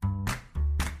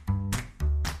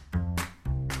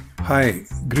Hi,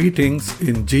 greetings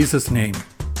in Jesus' name.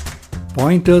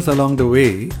 Pointers along the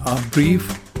way are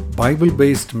brief, Bible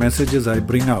based messages I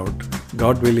bring out,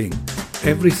 God willing,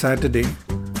 every Saturday,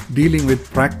 dealing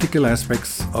with practical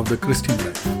aspects of the Christian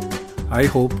life. I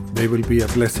hope they will be a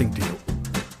blessing to you.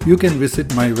 You can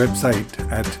visit my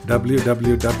website at www.c-n-c.org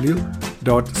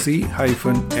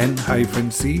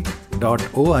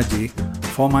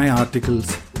for my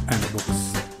articles and books.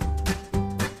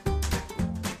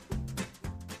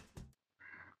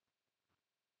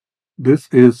 This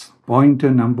is pointer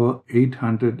number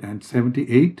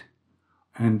 878,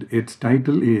 and its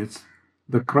title is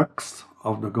The Crux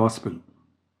of the Gospel.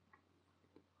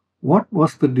 What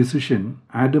was the decision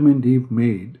Adam and Eve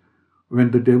made when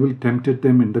the devil tempted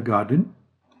them in the garden?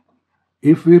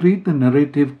 If we read the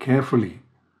narrative carefully,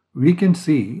 we can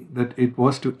see that it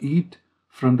was to eat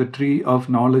from the tree of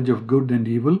knowledge of good and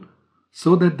evil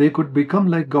so that they could become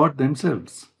like God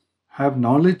themselves, have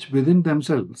knowledge within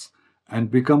themselves, and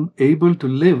become able to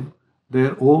live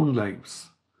their own lives.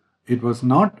 It was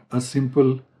not a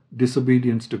simple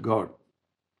disobedience to God.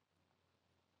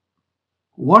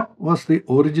 What was the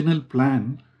original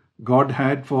plan God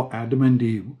had for Adam and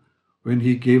Eve when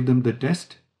He gave them the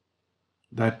test?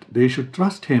 That they should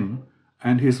trust Him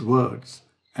and His words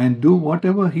and do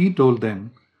whatever He told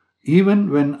them, even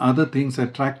when other things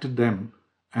attracted them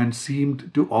and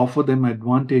seemed to offer them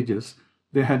advantages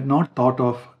they had not thought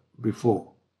of before.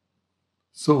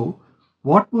 So,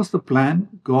 what was the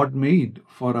plan God made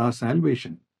for our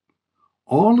salvation?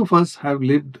 All of us have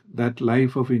lived that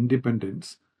life of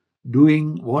independence,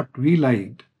 doing what we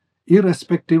liked,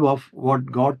 irrespective of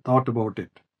what God thought about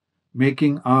it,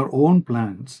 making our own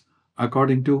plans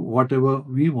according to whatever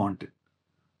we wanted.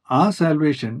 Our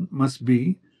salvation must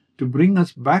be to bring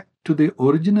us back to the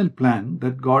original plan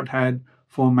that God had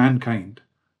for mankind,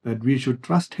 that we should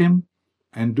trust Him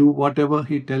and do whatever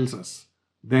He tells us.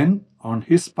 Then, on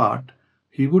His part,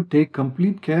 He would take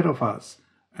complete care of us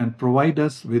and provide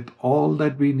us with all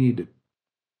that we needed.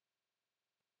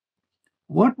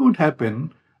 What would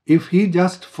happen if He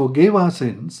just forgave our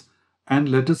sins and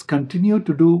let us continue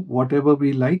to do whatever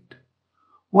we liked?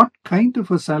 What kind of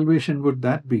a salvation would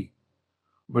that be?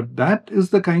 But that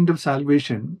is the kind of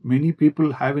salvation many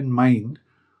people have in mind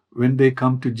when they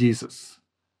come to Jesus.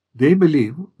 They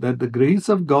believe that the grace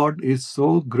of God is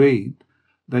so great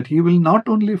that He will not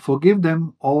only forgive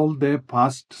them all their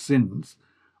past sins,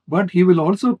 but He will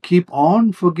also keep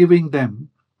on forgiving them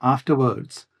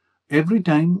afterwards every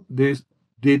time they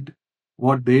did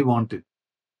what they wanted.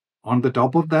 On the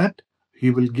top of that, He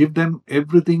will give them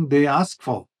everything they ask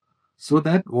for, so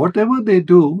that whatever they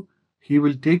do, He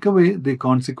will take away the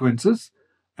consequences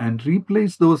and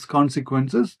replace those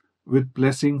consequences with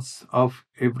blessings of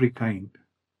every kind.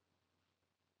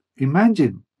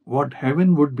 Imagine what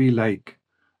heaven would be like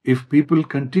if people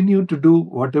continued to do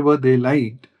whatever they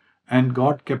liked and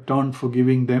God kept on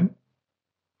forgiving them.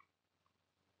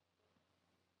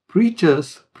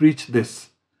 Preachers preach this,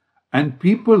 and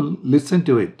people listen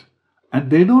to it,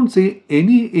 and they don't see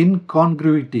any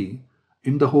incongruity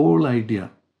in the whole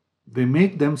idea. They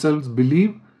make themselves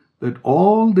believe that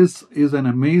all this is an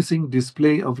amazing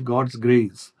display of God's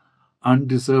grace,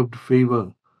 undeserved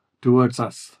favor towards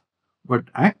us. But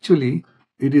actually,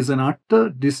 it is an utter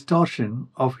distortion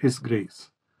of His grace.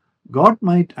 God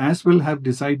might as well have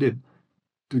decided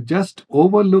to just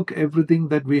overlook everything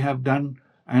that we have done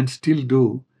and still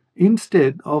do,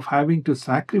 instead of having to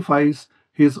sacrifice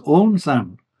His own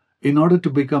Son in order to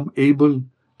become able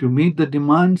to meet the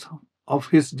demands of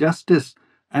His justice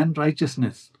and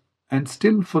righteousness and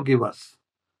still forgive us.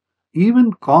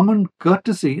 Even common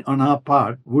courtesy on our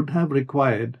part would have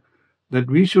required that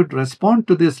we should respond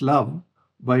to this love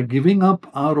by giving up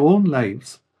our own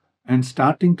lives and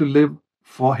starting to live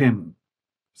for Him.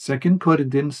 2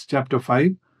 Corinthians chapter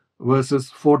 5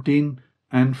 verses 14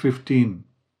 and 15.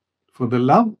 For the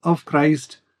love of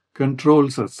Christ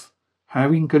controls us,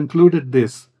 having concluded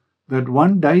this, that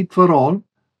one died for all,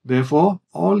 therefore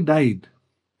all died.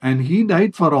 And He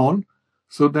died for all,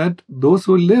 so that those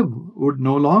who live would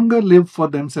no longer live for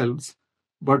themselves,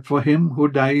 but for Him who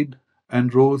died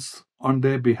and rose on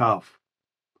their behalf.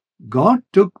 God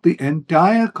took the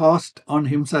entire cost on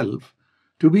Himself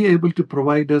to be able to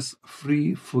provide us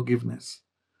free forgiveness.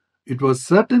 It was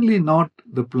certainly not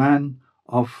the plan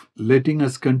of letting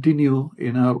us continue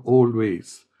in our old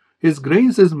ways. His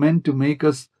grace is meant to make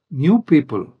us new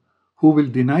people who will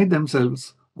deny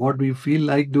themselves what we feel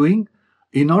like doing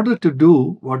in order to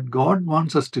do what God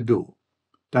wants us to do.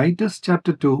 Titus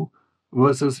chapter 2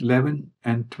 verses 11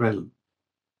 and 12.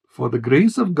 For the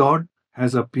grace of God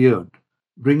has appeared,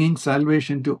 bringing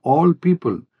salvation to all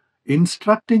people,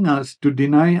 instructing us to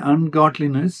deny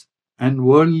ungodliness and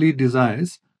worldly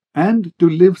desires and to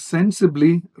live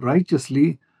sensibly,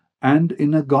 righteously, and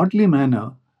in a godly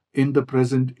manner in the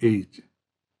present age.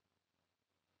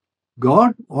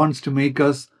 God wants to make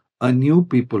us a new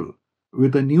people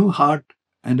with a new heart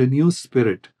and a new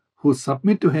spirit who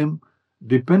submit to Him,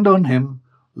 depend on Him,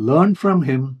 learn from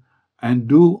Him, and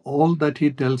do all that He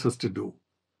tells us to do.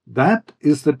 That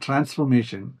is the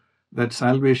transformation that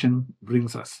salvation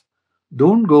brings us.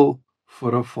 Don't go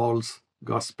for a false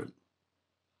gospel.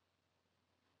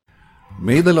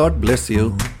 May the Lord bless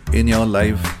you in your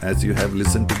life as you have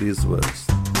listened to these words.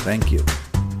 Thank you.